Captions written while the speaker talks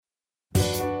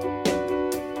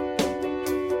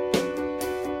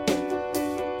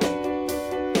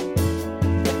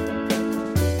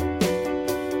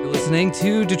listening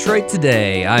to Detroit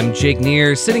Today. I'm Jake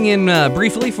Neer, sitting in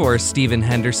briefly for Stephen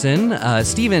Henderson.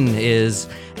 Stephen is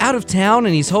out of town,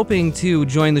 and he's hoping to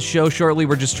join the show shortly.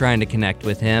 We're just trying to connect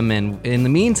with him, and in the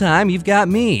meantime, you've got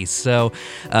me. So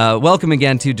welcome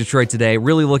again to Detroit Today.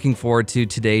 Really looking forward to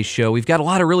today's show. We've got a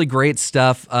lot of really great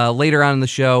stuff later on in the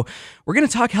show. We're going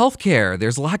to talk healthcare.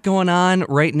 There's a lot going on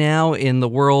right now in the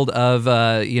world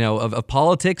of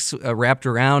politics wrapped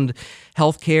around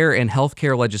healthcare and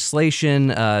healthcare legislation.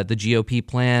 The GOP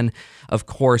plan, of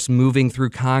course, moving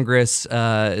through Congress,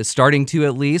 starting to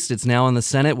at least. It's now in the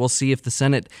Senate. We'll see if the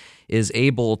Senate is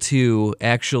able to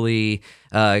actually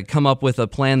come up with a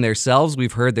plan themselves.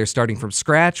 We've heard they're starting from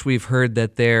scratch. We've heard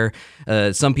that they're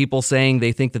some people saying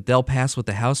they think that they'll pass what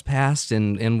the House passed,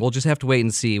 and we'll just have to wait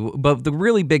and see. But the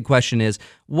really big question is,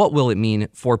 what will it mean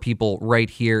for people right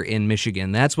here in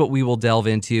Michigan? That's what we will delve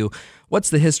into. What's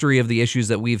the history of the issues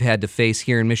that we've had to face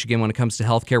here in Michigan when it comes to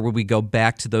healthcare? Will we go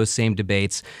back to those same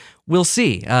debates? We'll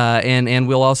see, and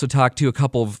we'll also talk to a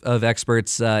couple of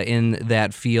experts in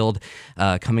that field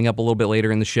coming up a little bit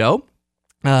later in the show.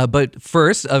 But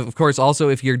first, of course, also,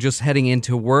 if you're just heading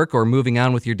into work or moving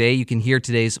on with your day, you can hear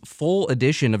today's full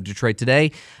edition of Detroit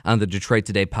Today on the Detroit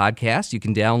Today podcast. You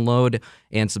can download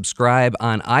and subscribe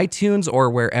on iTunes or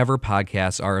wherever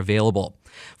podcasts are available.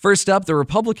 First up, the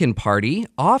Republican Party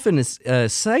often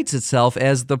cites itself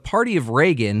as the party of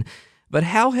Reagan. But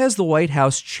how has the White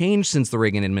House changed since the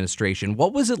Reagan administration?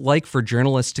 What was it like for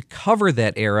journalists to cover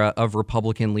that era of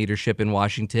Republican leadership in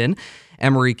Washington?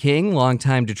 Emery King,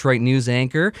 longtime Detroit news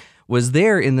anchor, was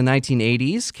there in the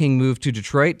 1980s. King moved to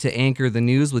Detroit to anchor the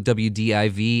news with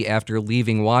WDIV after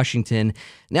leaving Washington.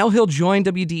 Now he'll join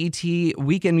WDET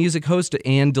weekend music host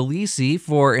Ann Delisi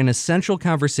for an essential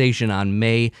conversation on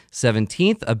May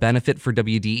 17th, a benefit for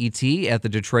WDET at the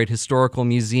Detroit Historical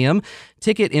Museum.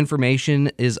 Ticket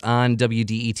information is on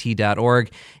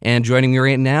WDET.org. And joining me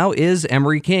right now is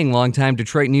Emery King, longtime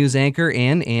Detroit news anchor,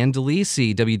 and Ann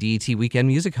Delisi, WDET weekend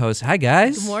music host. Hi,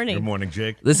 guys. Good morning. Good morning,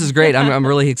 Jake. This is great. I'm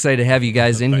really excited to have you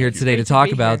guys in here today to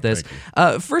talk about this.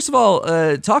 First of all,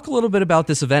 talk a little bit about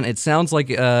this event. It sounds like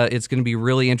it's going to be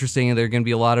really interesting, and there are going to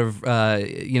be a lot of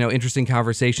interesting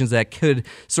conversations that could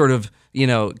sort of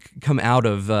come out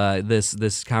of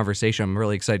this conversation. I'm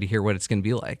really excited to hear what it's going to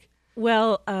be like.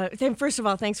 Well, then first of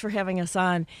all, thanks for having us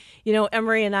on.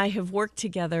 Emery and I have worked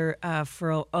together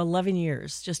for 11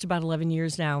 years, just about 11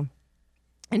 years now.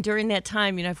 And during that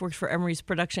time, I've worked for Emery's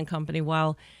production company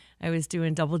while I was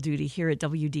doing double duty here at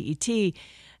WDET.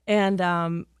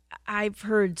 And I've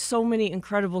heard so many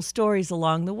incredible stories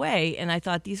along the way. And I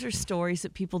thought these are stories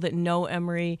that people that know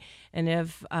Emery and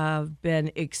have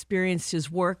been experienced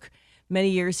his work many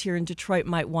years here in Detroit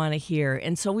might want to hear.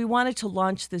 And so we wanted to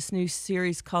launch this new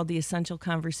series called The Essential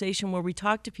Conversation, where we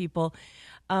talk to people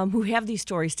who have these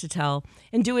stories to tell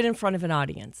and do it in front of an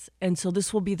audience. And so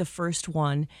this will be the first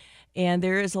one. And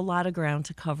there is a lot of ground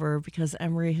to cover because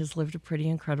Emery has lived a pretty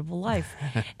incredible life.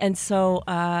 And so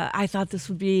I thought this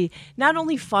would be not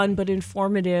only fun, but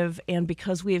informative. And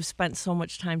because we have spent so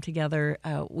much time together,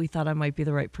 we thought I might be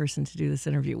the right person to do this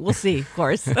interview. We'll see, of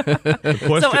course.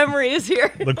 So Emery is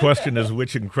here. The question is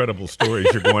which incredible stories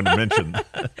you're going to mention.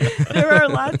 There are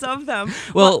lots of them.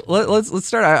 Well, let's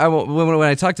start. When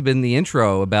I talked in the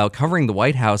intro about covering the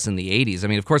White House in the 80s, I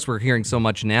mean, of course, we're hearing so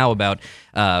much now about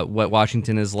what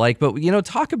Washington is like. But,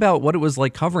 talk about what it was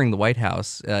like covering the White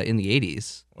House in the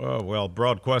 80s. Oh, well,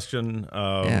 broad question.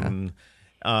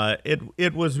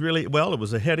 It was really, it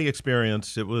was a heady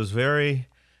experience. It was very,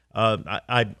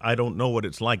 I don't know what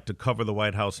it's like to cover the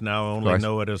White House now. I only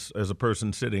know it as a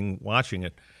person sitting watching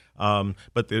it.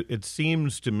 But it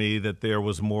seems to me that there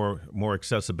was more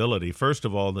accessibility. First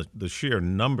of all, the sheer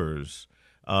numbers.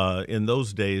 In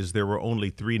those days, there were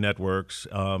only 3 networks,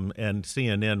 and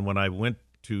CNN, when I went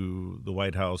to the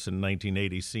White House in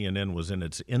 1980, CNN was in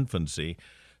its infancy.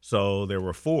 So there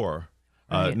were 4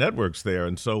 networks there.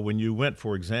 And so when you went,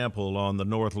 for example, on the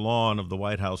north lawn of the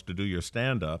White House to do your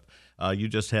stand-up, you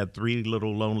just had 3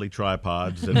 little lonely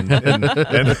tripods and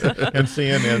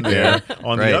CNN there.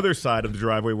 On the other side of the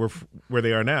driveway where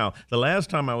they are now. The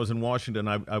last time I was in Washington,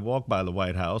 I walked by the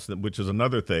White House, which is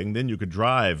another thing. Then you could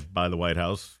drive by the White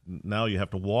House. Now you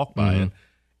have to walk by it.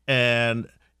 And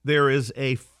there is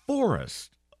a forest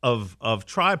of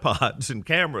tripods and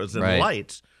cameras and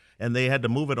lights, and they had to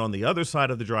move it on the other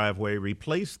side of the driveway,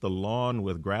 replace the lawn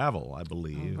with gravel, I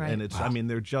believe. And it's, I mean,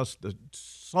 there are just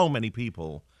so many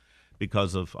people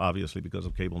obviously because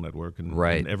of cable network and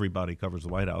everybody covers the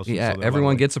White House. Yeah, so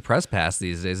everyone gets a press pass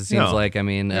these days. It seems like. I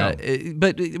mean,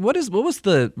 but what was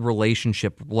the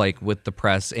relationship like with the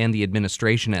press and the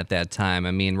administration at that time?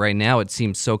 I mean, right now it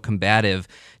seems so combative.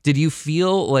 Did you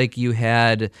feel like you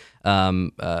had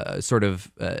sort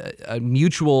of a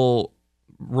mutual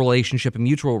relationship, a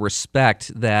mutual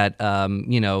respect that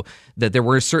that there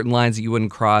were certain lines that you wouldn't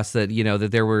cross, that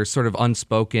that there were sort of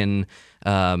unspoken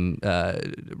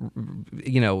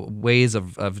ways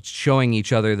of showing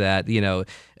each other that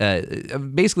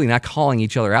basically not calling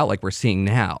each other out like we're seeing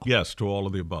now? Yes, to all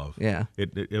of the above. Yeah,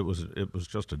 it was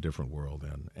just a different world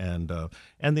then, and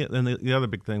the other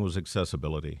big thing was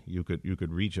accessibility. You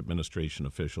could reach administration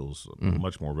officials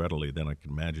much more readily than I can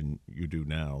imagine you do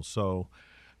now. So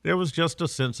there was just a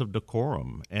sense of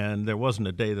decorum, and there wasn't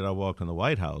a day that I walked in the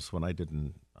White House when I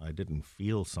didn't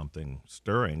feel something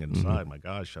stirring inside. My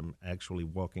gosh, I'm actually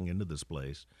walking into this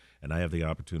place, and I have the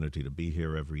opportunity to be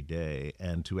here every day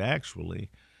and to actually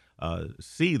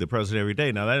see the president every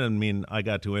day. Now, that doesn't mean I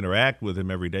got to interact with him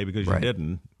every day, because you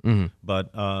didn't.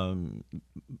 But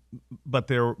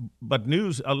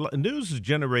news is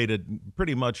generated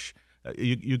pretty much.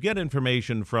 You get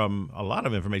information from, a lot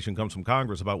of information comes from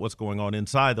Congress about what's going on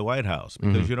inside the White House,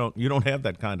 because you don't have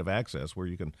that kind of access where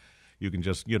you can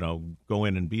just go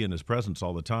in and be in his presence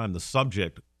all the time, the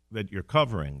subject that you're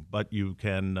covering, but you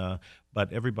can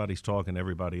but everybody's talking to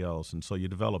everybody else, and so you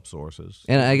develop sources.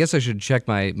 And I guess I should check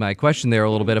my question there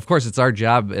a little bit. Of course, it's our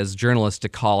job as journalists to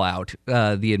call out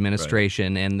the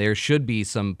administration, and there should be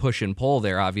some push and pull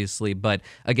there, obviously. But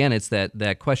again, it's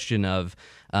that question of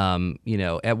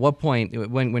at what point,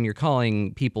 when you're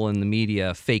calling people in the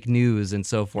media fake news and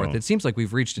so forth, it seems like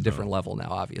we've reached a different level now,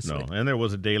 obviously. No, and there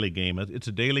was a daily game. It's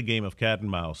a daily game of cat and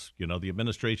mouse. The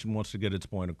administration wants to get its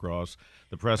point across.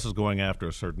 The press is going after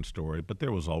a certain story, but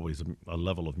there was always a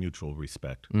level of mutual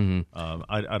respect.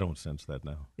 I don't sense that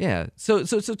now. Yeah. So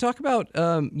talk about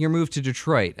your move to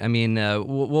Detroit. I mean,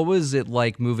 what was it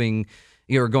like moving?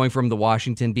 You're going from the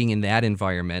Washington, being in that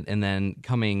environment, and then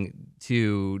coming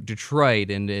to Detroit,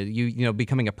 and you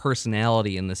becoming a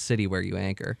personality in the city where you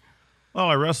anchor. Well,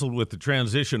 I wrestled with the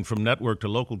transition from network to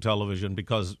local television,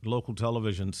 because local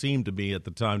television seemed to be, at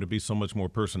the time, to be so much more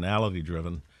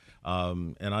personality-driven.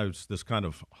 And I was this kind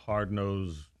of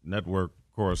hard-nosed network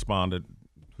correspondent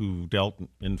who dealt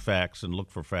in facts and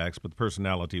looked for facts, but the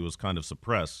personality was kind of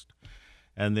suppressed.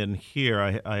 And then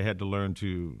here I had to learn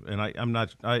to, and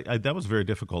that was a very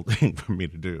difficult thing for me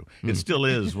to do. It still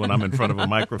is when I'm in front of a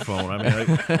microphone. I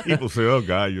mean, people say, "Oh,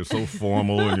 guy, you're so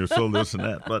formal and you're so this and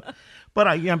that." But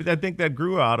I think that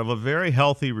grew out of a very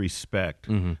healthy respect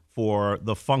for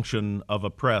the function of a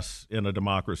press in a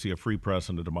democracy, a free press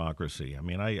in a democracy. I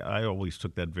mean, I always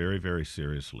took that very, very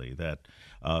seriously, that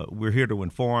we're here to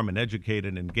inform and educate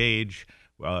and engage,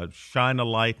 shine a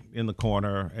light in the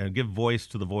corner and give voice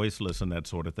to the voiceless and that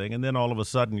sort of thing. And then all of a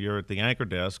sudden you're at the anchor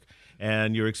desk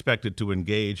and you're expected to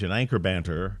engage in anchor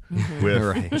banter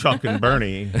with Chuck and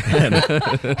Bernie. And,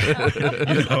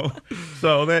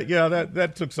 so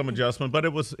that took some adjustment, but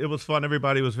it was fun.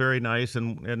 Everybody was very nice,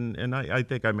 and I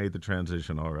think I made the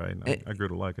transition all right. I grew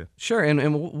to like it. Sure.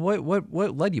 And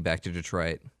what led you back to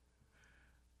Detroit?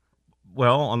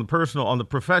 Well, which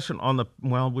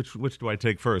do I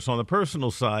take first? On the personal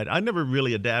side, I never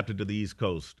really adapted to the East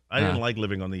Coast. I didn't like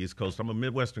living on the East Coast. I'm a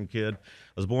Midwestern kid. I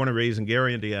was born and raised in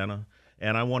Gary, Indiana,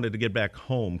 and I wanted to get back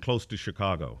home, close to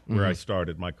Chicago, where I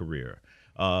started my career.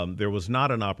 There was not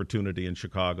an opportunity in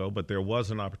Chicago, but there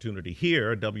was an opportunity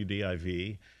here at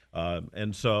WDIV,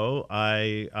 and so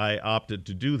I opted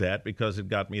to do that because it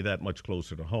got me that much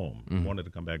closer to home. I wanted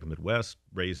to come back to the Midwest,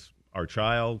 raise our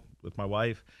child with my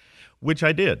wife, which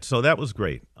I did. So that was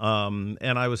great. And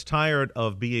I was tired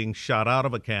of being shot out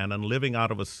of a cannon, living out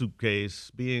of a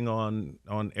suitcase, being on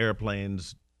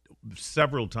airplanes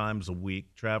several times a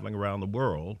week, traveling around the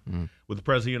world with the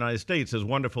President of the United States, as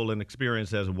wonderful an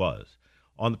experience as it was.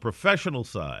 On the professional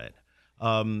side,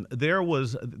 I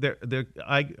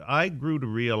grew to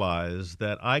realize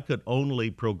that I could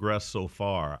only progress so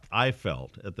far, I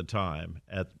felt at the time,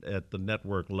 at the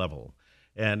network level.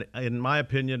 And in my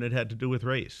opinion, it had to do with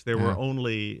race. There was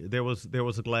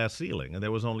a glass ceiling, and there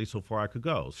was only so far I could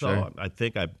go. So I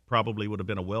think I probably would have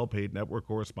been a well-paid network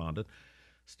correspondent,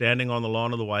 standing on the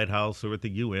lawn of the White House or at the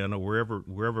UN or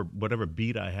whatever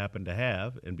beat I happened to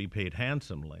have, and be paid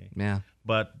handsomely. Yeah.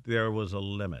 But there was a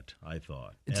limit, I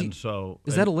thought.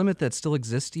 Is that a limit that still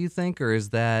exists, do you think, or is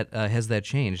that has that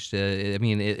changed? I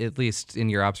mean, at least in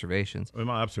your observations. In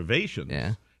my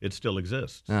observations, it still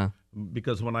exists.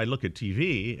 because when I look at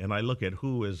TV and I look at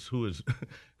who's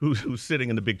sitting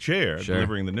in the big chair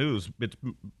delivering the news, it's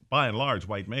by and large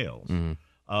white males.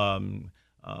 By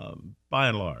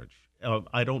and large.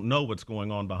 I don't know what's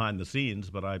going on behind the scenes,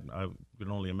 but I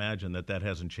can only imagine that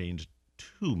hasn't changed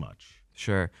too much.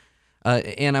 Sure.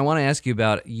 And I want to ask you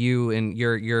about you and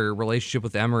your relationship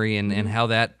with Emery and how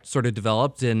that sort of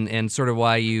developed and sort of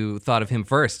why you thought of him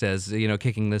first as,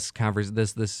 kicking this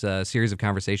series of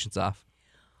conversations off.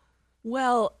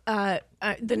 Well,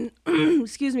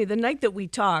 excuse me, the night that we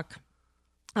talk,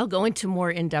 I'll go into more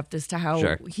in depth as to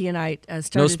how he and I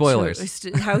started. No spoilers.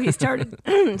 How he started.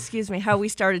 Excuse me, how we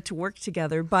started to work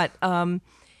together. But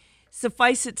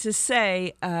suffice it to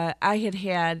say, I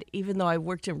had, even though I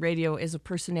worked in radio as a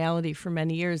personality for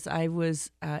many years, I was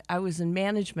in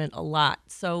management a lot.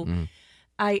 So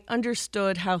I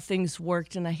understood how things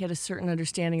worked, and I had a certain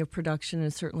understanding of production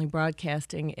and certainly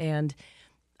broadcasting. And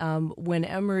when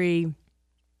Emery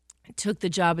took the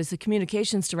job as the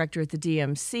communications director at the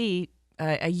DMC,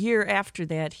 a year after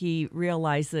that, he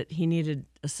realized that he needed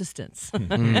assistance.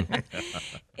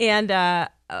 And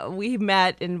we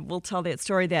met, and we'll tell that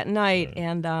story that night.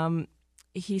 And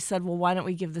he said, well, why don't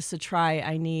we give this a try?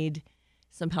 I need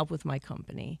some help with my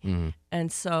company.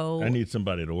 And so I need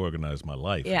somebody to organize my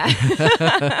life.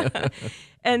 Yeah.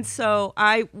 And so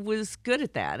I was good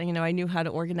at that. I knew how to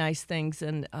organize things,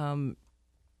 and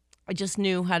I just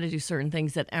knew how to do certain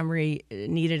things that Emery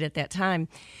needed at that time.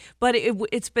 But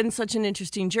it's been such an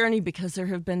interesting journey because there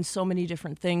have been so many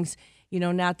different things,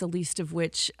 not the least of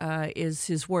which is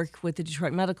his work with the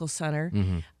Detroit Medical Center.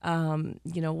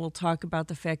 We'll talk about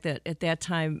the fact that at that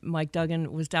time, Mike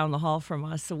Duggan was down the hall from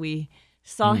us, so we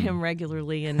saw him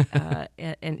regularly and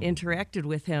interacted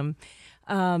with him.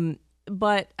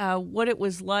 But what it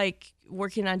was like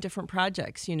working on different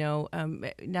projects,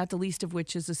 not the least of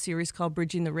which is a series called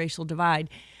Bridging the Racial Divide.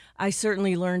 I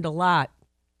certainly learned a lot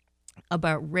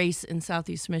about race in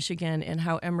Southeast Michigan, and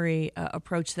how Emery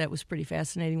approached that was pretty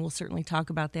fascinating. We'll certainly talk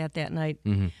about that night.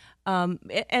 And,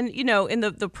 in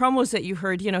the promos that you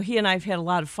heard, he and I have had a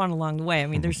lot of fun along the way. I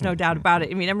mean, there's no doubt about it.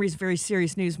 I mean, Emery's a very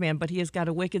serious newsman, but he has got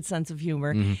a wicked sense of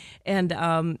humor.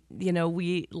 And,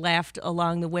 we laughed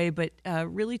along the way, but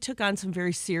really took on some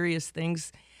very serious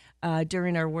things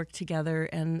during our work together.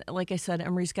 And like I said,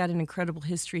 Emery's got an incredible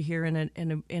history here and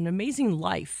an amazing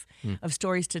life of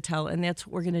stories to tell. And that's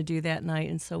what we're going to do that night.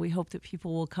 And so we hope that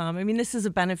people will come. I mean, this is a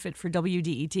benefit for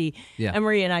WDET. Yeah.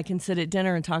 Emery and I can sit at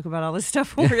dinner and talk about all this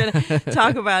stuff. We're going to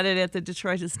talk about it at the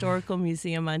Detroit Historical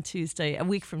Museum on Tuesday, a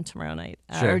week from tomorrow night.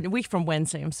 Or a week from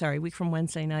Wednesday, a week from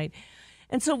Wednesday night.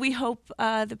 And so we hope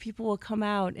that people will come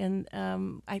out, and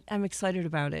I'm excited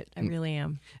about it. I really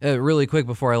am. Really quick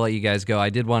before I let you guys go, I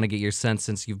did want to get your sense,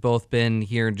 since you've both been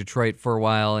here in Detroit for a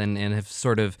while and have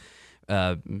sort of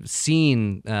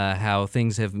seen how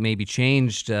things have maybe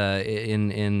changed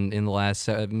in the last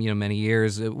many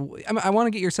years. I want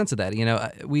to get your sense of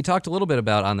that. We talked a little bit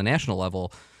about on the national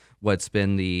level what's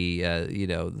been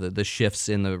the shifts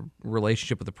in the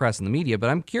relationship with the press and the media. But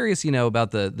I'm curious,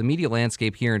 about the media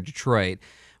landscape here in Detroit.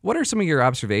 What are some of your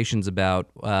observations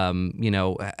about,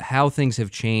 how things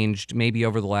have changed maybe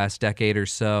over the last decade or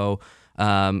so?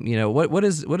 What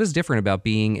is different about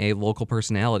being a local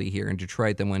personality here in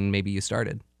Detroit than when maybe you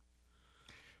started?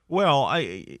 Well,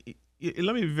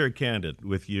 let me be very candid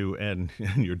with you and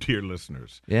your dear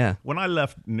listeners. Yeah. When I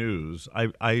left news,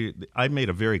 I made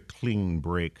a very clean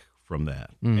break from that,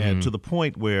 and to the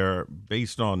point where,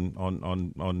 based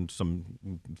on some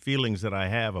feelings that I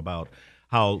have about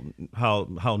how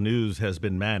news has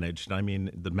been managed, I mean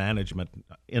the management,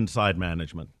 inside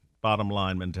management, bottom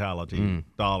line mentality,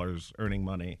 dollars, earning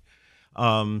money.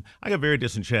 I got very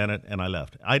disenchanted and I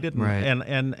left. I didn't, right.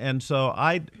 and so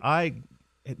I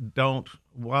don't.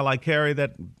 While I carry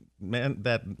that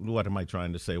what am I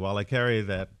trying to say? While I carry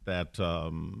that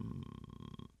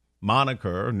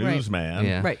moniker, newsman, right.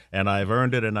 Yeah. Right. And I've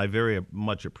earned it, and I very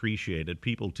much appreciate it.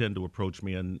 People tend to approach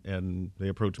me, and they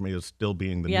approach me as still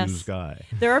being the news guy.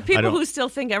 There are people who still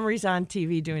think Emery's on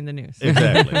TV doing the news.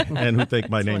 Exactly, and who think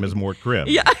my name is Mort Krim.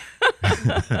 Yeah.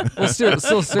 Well,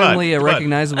 still certainly a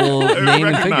recognizable name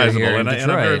and figure here in Detroit. And I'm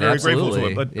very, very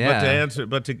Absolutely. grateful to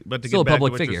it. But to still get a back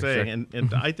public to what figure, you're saying, sure.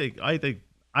 and I think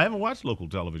I haven't watched local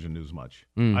television news much.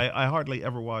 I hardly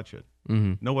ever watch it.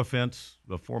 No offense,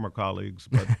 the former colleagues,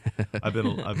 but I've been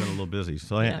a little busy.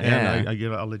 So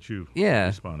I'll let you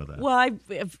respond to that. Well,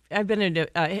 I've been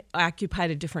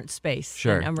occupied a different space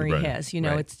than Emery has.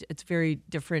 It's very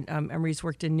different. Emery's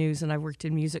worked in news, and I've worked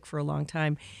in music for a long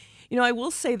time. I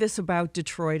will say this about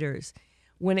Detroiters: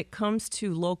 when it comes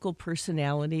to local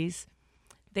personalities,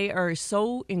 they are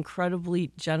so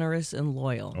incredibly generous and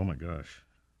loyal. Oh my gosh.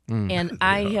 And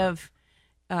I have,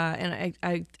 and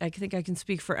I think I can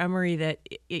speak for Emery that,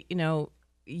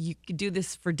 you could do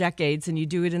this for decades and you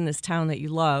do it in this town that you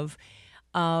love.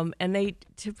 And they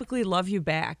typically love you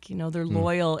back. They're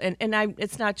loyal. And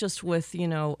it's not just with,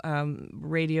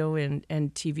 radio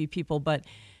and TV people, but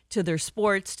to their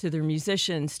sports, to their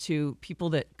musicians, to people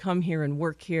that come here and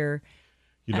work here.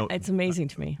 It's amazing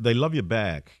to me. They love you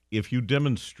back if you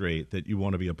demonstrate that you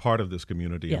want to be a part of this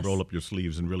community and Yes. roll up your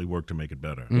sleeves and really work to make it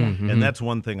better. Mm-hmm. And that's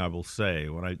one thing I will say.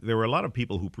 There were a lot of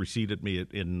people who preceded me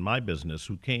in my business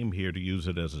who came here to use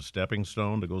it as a stepping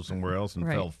stone to go somewhere else and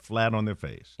Right. fell flat on their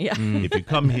face. Yeah. If you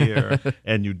come here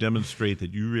and you demonstrate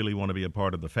that you really want to be a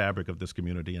part of the fabric of this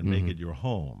community and make it your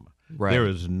home, Right. there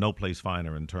is no place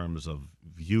finer in terms of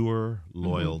viewer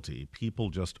loyalty. People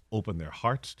just open their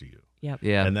hearts to you. Yep.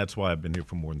 Yeah. And that's why I've been here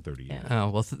for more than 30 years. Oh,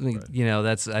 well,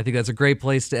 I think that's a great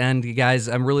place to end. You guys,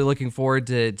 I'm really looking forward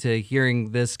to hearing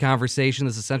this conversation,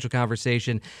 this essential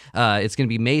conversation. It's going to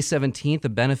be May 17th, a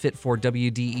benefit for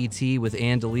WDET with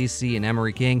Ann Delisi and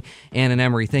Emery King. Ann and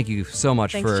Emery, thank you so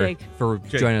much Thanks, Jake. for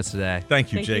joining us today.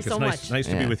 Thank you, Thank you Jake. so It's nice much.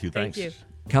 to be with you. Thank Thanks. you.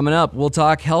 Coming up, we'll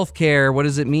talk healthcare. What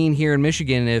does it mean here in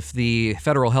Michigan if the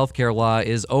federal healthcare law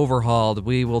is overhauled?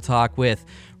 We will talk with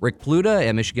Rick Pluta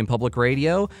at Michigan Public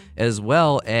Radio, as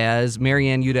well as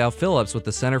Marianne Udall Phillips with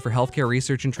the Center for Healthcare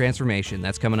Research and Transformation.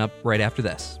 That's coming up right after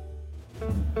this.